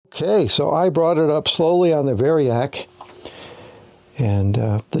Okay, so I brought it up slowly on the Variac, and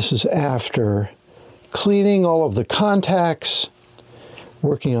this is after cleaning all of the contacts,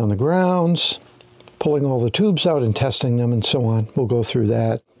 working on the grounds, pulling all the tubes out and testing them and so on. We'll go through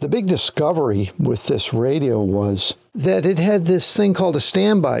that. The big discovery with this radio was that it had this thing called a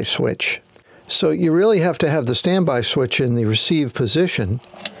standby switch. So you really have to have the standby switch in the receive position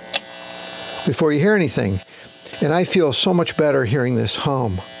before you hear anything. And I feel so much better hearing this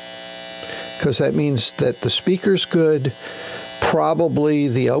hum, because that means that the speaker's good, probably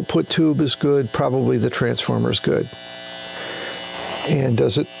the output tube is good, probably the transformer's good. And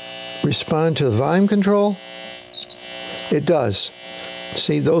does it respond to the volume control? It does.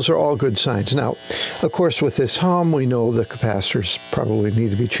 See, those are all good signs. Now, of course, with this hum, we know the capacitors probably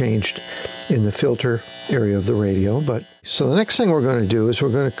need to be changed in the filter area of the radio. But so the next thing we're going to do is we're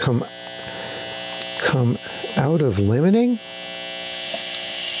going to come out of limiting.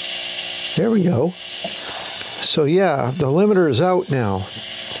 There we go. So yeah, the limiter is out now.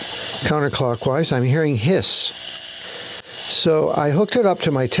 Counterclockwise, I'm hearing hiss. So I hooked it up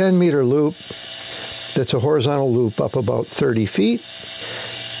to my 10-meter loop. That's a horizontal loop up about 30 feet.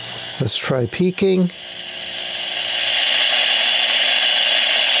 Let's try peaking.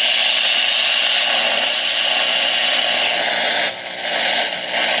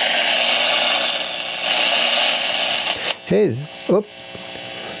 Hey, oh,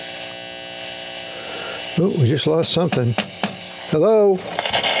 we just lost something. Hello?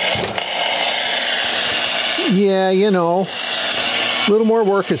 Yeah, you know, a little more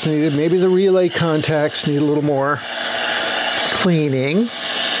work is needed. Maybe the relay contacts need a little more cleaning.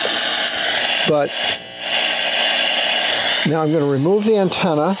 But now I'm going to remove the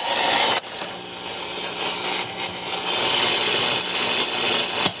antenna.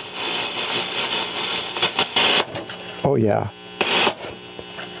 Oh yeah.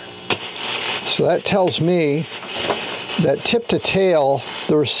 So that tells me that tip to tail,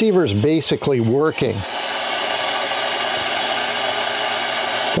 the receiver's basically working.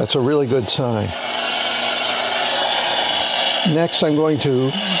 That's a really good sign. Next, I'm going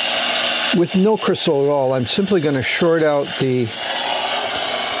to, with no crystal at all, I'm simply going to short out the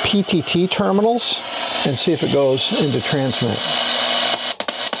PTT terminals and see if it goes into transmit.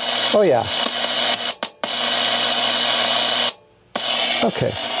 Oh yeah.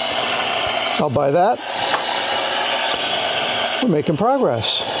 Okay. I'll buy that. We're making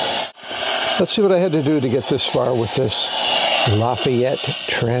progress. Let's see what I had to do to get this far with this Lafayette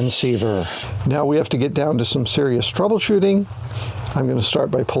transceiver. Now we have to get down to some serious troubleshooting. I'm going to start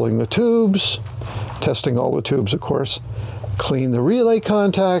by pulling the tubes, testing all the tubes, of course, clean the relay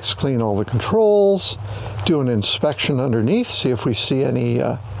contacts, clean all the controls, do an inspection underneath, see if we see any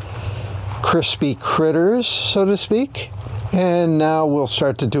crispy critters, so to speak. And now we'll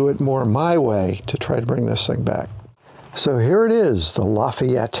start to do it more my way to try to bring this thing back. So here it is, the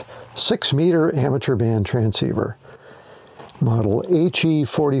Lafayette 6-meter amateur band transceiver. Model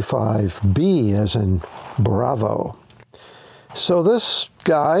HE-45b, as in Bravo. So this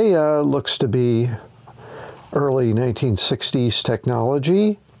guy looks to be early 1960s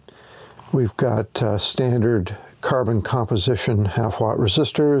technology. We've got standard carbon composition half-watt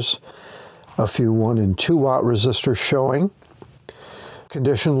resistors, a few 1 and 2 watt resistors showing.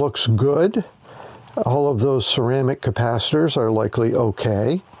 Condition looks good. All of those ceramic capacitors are likely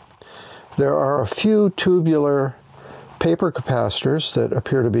okay. There are a few tubular paper capacitors that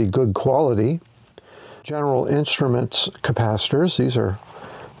appear to be good quality. General Instruments capacitors, these are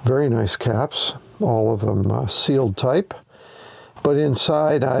very nice caps, all of them sealed type. But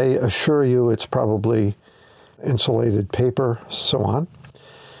inside, I assure you, it's probably insulated paper, so on.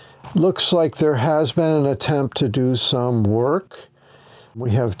 Looks like there has been an attempt to do some work.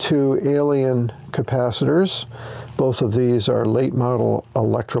 We have 2 alien capacitors. Both of these are late model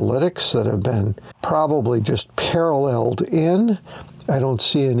electrolytics that have been probably just paralleled in. I don't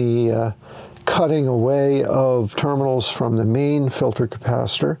see any cutting away of terminals from the main filter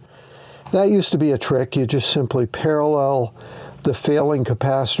capacitor. That used to be a trick. You just simply parallel the failing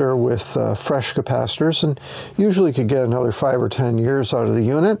capacitor with fresh capacitors, and usually could get another 5 or 10 years out of the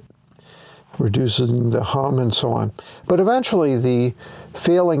unit, reducing the hum and so on. But eventually the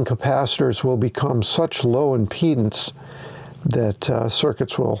failing capacitors will become such low impedance that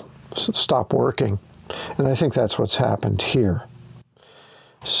circuits will stop working. And I think that's what's happened here.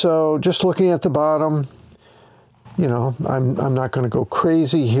 So just looking at the bottom, you know, I'm not going to go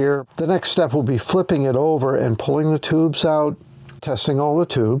crazy here. The next step will be flipping it over and pulling the tubes out, testing all the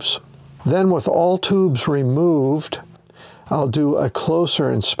tubes. Then with all tubes removed, I'll do a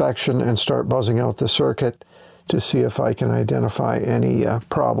closer inspection and start buzzing out the circuit to see if I can identify any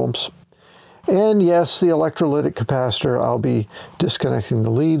problems. And yes, the electrolytic capacitor, I'll be disconnecting the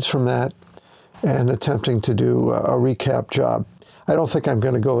leads from that and attempting to do a recap job. I don't think I'm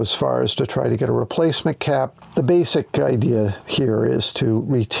going to go as far as to try to get a replacement cap. The basic idea here is to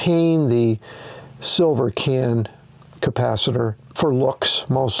retain the silver can capacitor for looks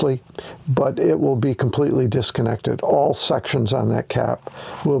mostly, but it will be completely disconnected. All sections on that cap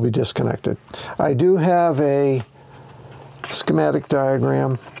will be disconnected. I do have a schematic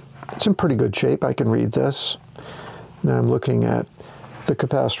diagram. It's in pretty good shape. I can read this. Now I'm looking at the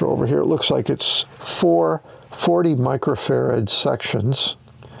capacitor over here. It looks like it's 4 40 microfarad sections.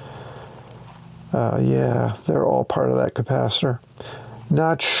 Yeah, they're all part of that capacitor.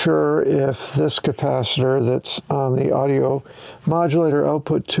 Not sure if this capacitor that's on the audio modulator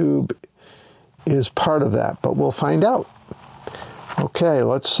output tube is part of that, but we'll find out. Okay,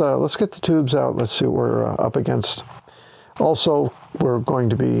 let's get the tubes out. Let's see what we're up against. Also, we're going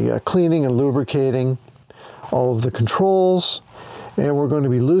to be cleaning and lubricating all of the controls, and we're going to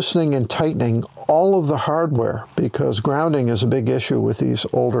be loosening and tightening all of the hardware because grounding is a big issue with these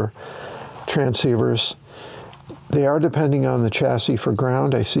older transceivers. They are depending on the chassis for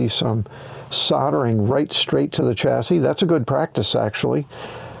ground. I see some soldering right straight to the chassis. That's a good practice, actually.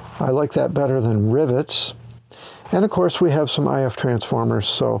 I like that better than rivets. And of course, we have some IF transformers,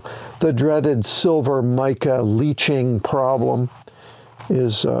 so the dreaded silver mica leaching problem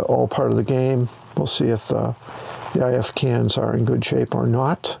is all part of the game. We'll see if the IF cans are in good shape or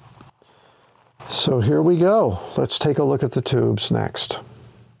not. So here we go. Let's take a look at the tubes next.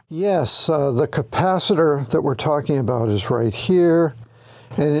 Yes, the capacitor that we're talking about is right here,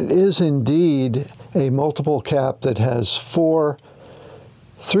 and it is indeed a multiple cap that has 3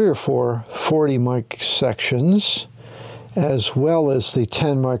 or 4 40 mic sections, as well as the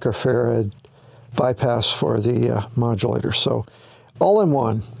 10 microfarad bypass for the modulator. So all in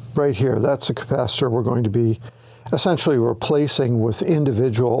one, right here, that's a capacitor we're going to be essentially replacing with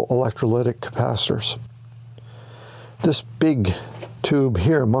individual electrolytic capacitors. This big tube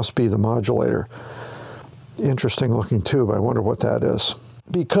here must be the modulator. Interesting looking tube. I wonder what that is.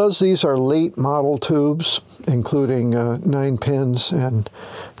 Because these are late model tubes, including 9 pins and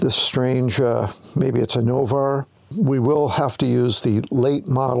this strange, maybe it's a Novar, we will have to use the late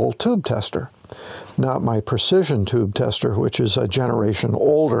model tube tester, not my precision tube tester, which is a generation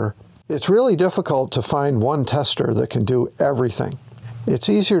older. It's really difficult to find one tester that can do everything. It's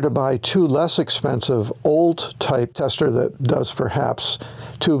easier to buy 2 less expensive old type tester that does perhaps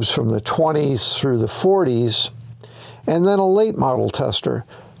tubes from the 20s through the 40s, and then a late model tester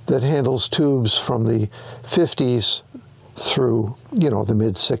that handles tubes from the 50s through, the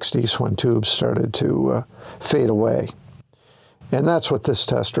mid 60s when tubes started to fade away. And that's what this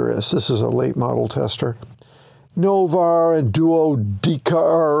tester is. This is a late model tester. Novar and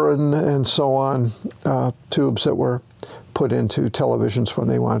Duodicar and so on, tubes that were put into televisions when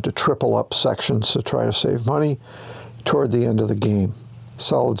they wanted to triple up sections to try to save money toward the end of the game.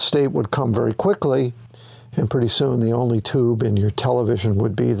 Solid state would come very quickly, and pretty soon the only tube in your television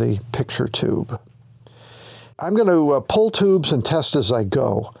would be the picture tube. I'm going to pull tubes and test as I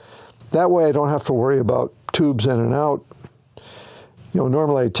go. That way I don't have to worry about tubes in and out.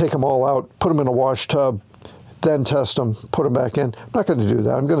 Normally I take them all out, put them in a wash tub, then test them, put them back in. I'm not going to do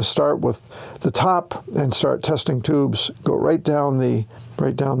that. I'm going to start with the top and start testing tubes, go right down the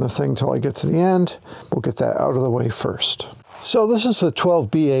thing till I get to the end. We'll get that out of the way first. So this is the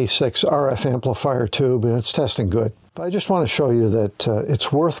 12BA6 RF amplifier tube, and it's testing good. But I just want to show you that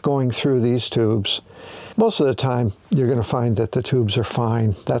it's worth going through these tubes. Most of the time, you're going to find that the tubes are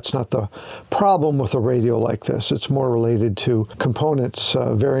fine. That's not the problem with a radio like this. It's more related to components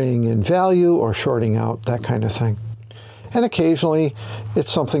varying in value or shorting out, that kind of thing. And occasionally,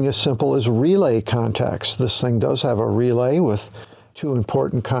 it's something as simple as relay contacts. This thing does have a relay with 2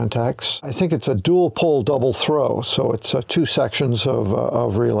 important contacts. I think it's a dual pull, double throw, so it's 2 sections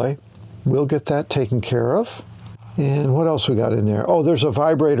of relay. We'll get that taken care of. And what else we got in there? Oh, there's a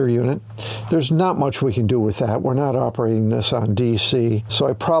vibrator unit. There's not much we can do with that. We're not operating this on DC, so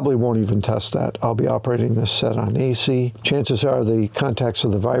I probably won't even test that. I'll be operating this set on AC. Chances are the contacts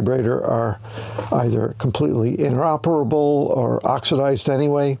of the vibrator are either completely inoperable or oxidized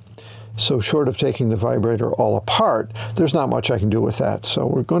anyway. So short of taking the vibrator all apart, there's not much I can do with that. So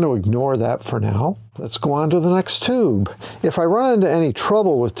we're going to ignore that for now. Let's go on to the next tube. If I run into any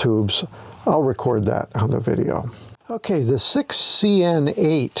trouble with tubes, I'll record that on the video. Okay, the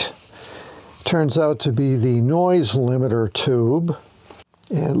 6CN8 turns out to be the noise limiter tube.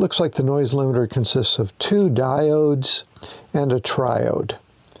 And it looks like the noise limiter consists of 2 diodes and a triode.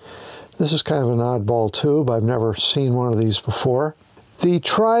 This is kind of an oddball tube. I've never seen one of these before. The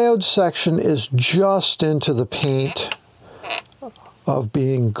triode section is just into the paint of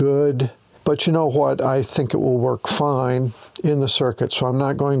being good, but you know what? I think it will work fine in the circuit, so I'm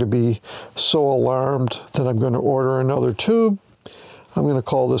not going to be so alarmed that I'm going to order another tube. I'm going to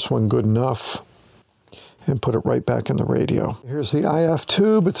call this one good enough and put it right back in the radio. Here's the IF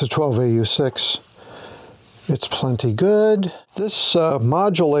tube. It's a 12AU6. It's plenty good. This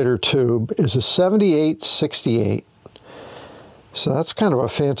modulator tube is a 7868. So that's kind of a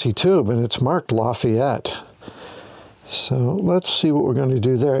fancy tube, and it's marked Lafayette. So let's see what we're going to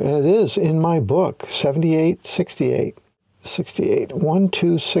do there. And it is in my book, 78, 68, 68, 1,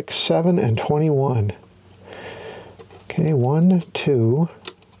 2, 6, 7, and 21. Okay, 1, 2,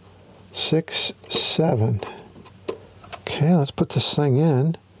 6, 7. Okay, let's put this thing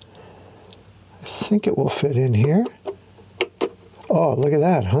in. I think it will fit in here. Oh, look at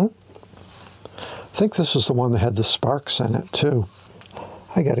that, huh? I think this is the one that had the sparks in it, too.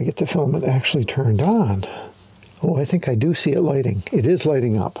 I got to get the filament actually turned on. Oh, I think I do see it lighting. It is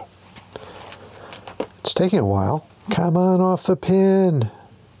lighting up. It's taking a while. Come on off the pin.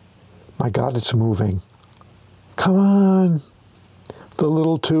 My God, it's moving. Come on. The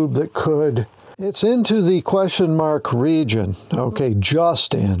little tube that could. It's into the question mark region. Okay,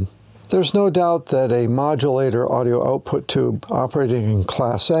 just in. There's no doubt that a modulator audio output tube operating in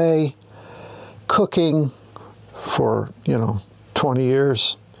Class A, cooking for, 20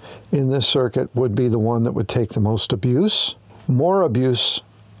 years in this circuit would be the one that would take the most abuse. More abuse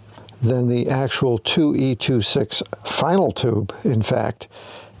than the actual 2E26 final tube, in fact,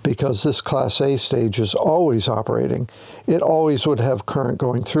 because this Class A stage is always operating. It always would have current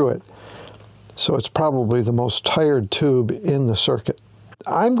going through it. So it's probably the most tired tube in the circuit.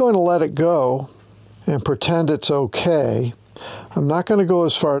 I'm going to let it go and pretend it's okay. I'm not going to go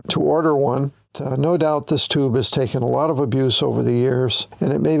as far to order one. No doubt this tube has taken a lot of abuse over the years,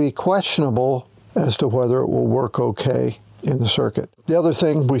 and it may be questionable as to whether it will work okay in the circuit. The other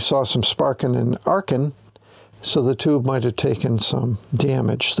thing, we saw some sparking and arcing, so the tube might have taken some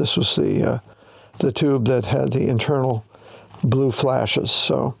damage. This was the tube that had the internal blue flashes,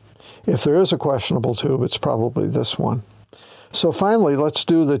 so if there is a questionable tube, it's probably this one. So finally, let's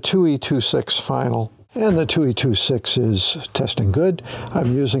do the 2E26 final. And the 2E26 is testing good.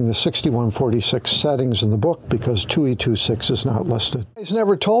 I'm using the 6146 settings in the book because 2E26 is not listed. He's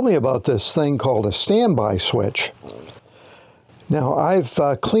never told me about this thing called a standby switch. Now, I've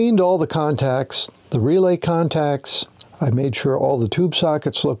cleaned all the contacts, the relay contacts. I made sure all the tube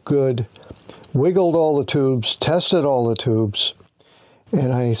sockets look good, wiggled all the tubes, tested all the tubes,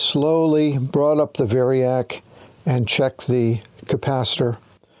 and I slowly brought up the variac and checked the capacitor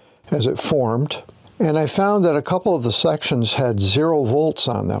as it formed. And I found that a couple of the sections had 0 volts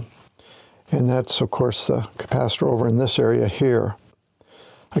on them. And that's, of course, the capacitor over in this area here.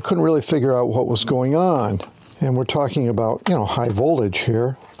 I couldn't really figure out what was going on. And we're talking about, high voltage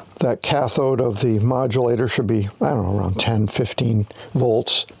here. That cathode of the modulator should be, around 10, 15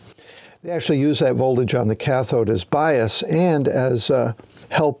 volts. They actually use that voltage on the cathode as bias and as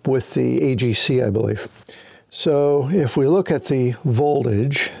help with the AGC, I believe. So if we look at the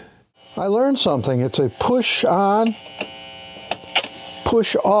voltage, I learned something. It's a push on,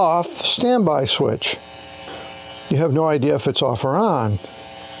 push off standby switch. You have no idea if it's off or on.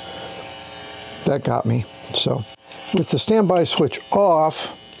 That got me. So with the standby switch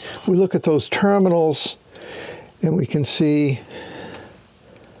off, we look at those terminals and we can see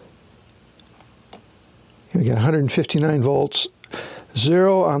we get 159 volts,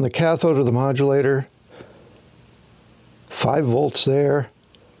 0 on the cathode of the modulator, 5 volts there,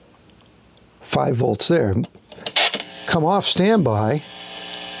 5 volts there. Come off standby,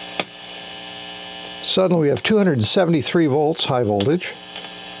 suddenly we have 273 volts high voltage.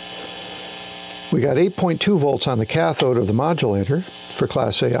 We got 8.2 volts on the cathode of the modulator for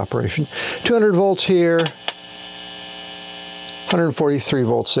Class A operation. 200 volts here, 143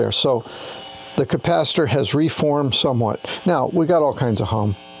 volts there. So the capacitor has reformed somewhat. Now, we got all kinds of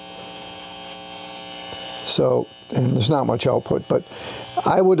hum. So, and there's not much output, but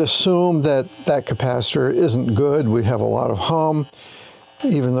I would assume that that capacitor isn't good. We have a lot of hum,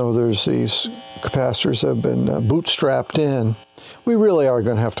 even though there's these capacitors that have been bootstrapped in. We really are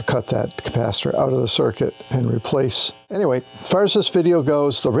going to have to cut that capacitor out of the circuit and replace. Anyway, as far as this video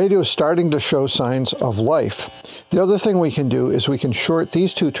goes, the radio is starting to show signs of life. The other thing we can do is we can short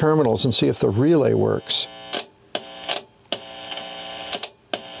these two terminals and see if the relay works.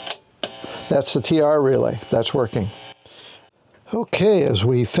 That's the TR relay. That's working. Okay, as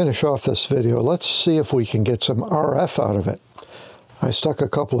we finish off this video, let's see if we can get some RF out of it. I stuck a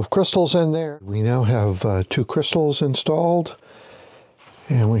couple of crystals in there. We now have 2 crystals installed.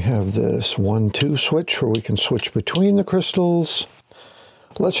 And we have this 1-2 switch where we can switch between the crystals.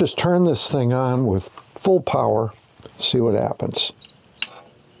 Let's just turn this thing on with full power, see what happens.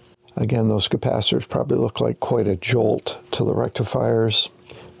 Again, those capacitors probably look like quite a jolt to the rectifiers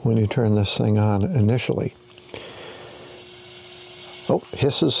when you turn this thing on initially. Oh,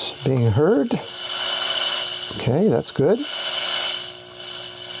 hisses being heard. Okay, that's good.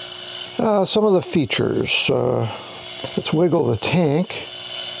 Some of the features. Let's wiggle the tank.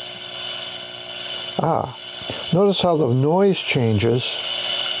 Notice how the noise changes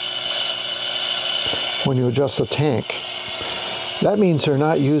when you adjust the tank. That means they're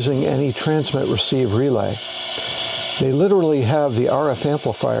not using any transmit-receive relay. They literally have the RF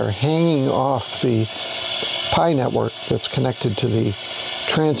amplifier hanging off the Pi network that's connected to the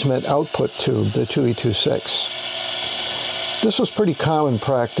transmit output tube, the 2E26. This was pretty common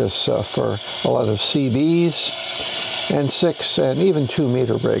practice for a lot of CBs and 6 and even 2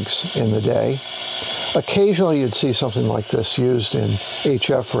 meter rigs in the day. Occasionally you'd see something like this used in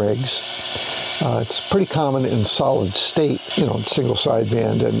HF rigs. It's pretty common in solid state, single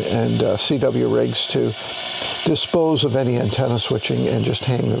sideband and CW rigs to dispose of any antenna switching and just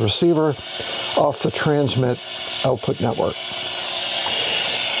hang the receiver off the transmit output network.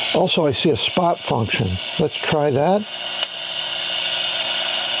 Also, I see a spot function. Let's try that.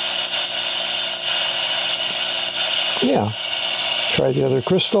 Yeah, try the other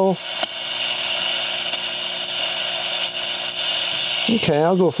crystal. Okay,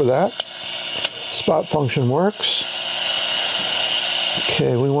 I'll go for that. Spot function works.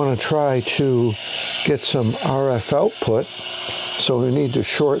 Okay, we want to try to get some RF output, so we need to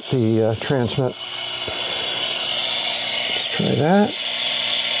short the transmit. Let's try that.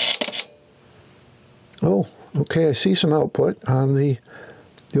 Oh, okay, I see some output on the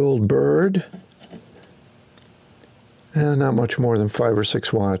old bird. Not much more than 5 or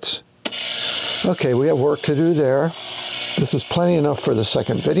 6 watts. Okay, we have work to do there. This is plenty enough for the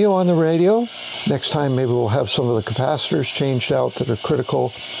second video on the radio. Next time maybe we'll have some of the capacitors changed out that are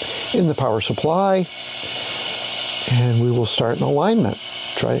critical in the power supply. And we will start an alignment.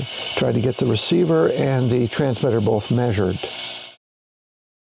 Try to get the receiver and the transmitter both measured.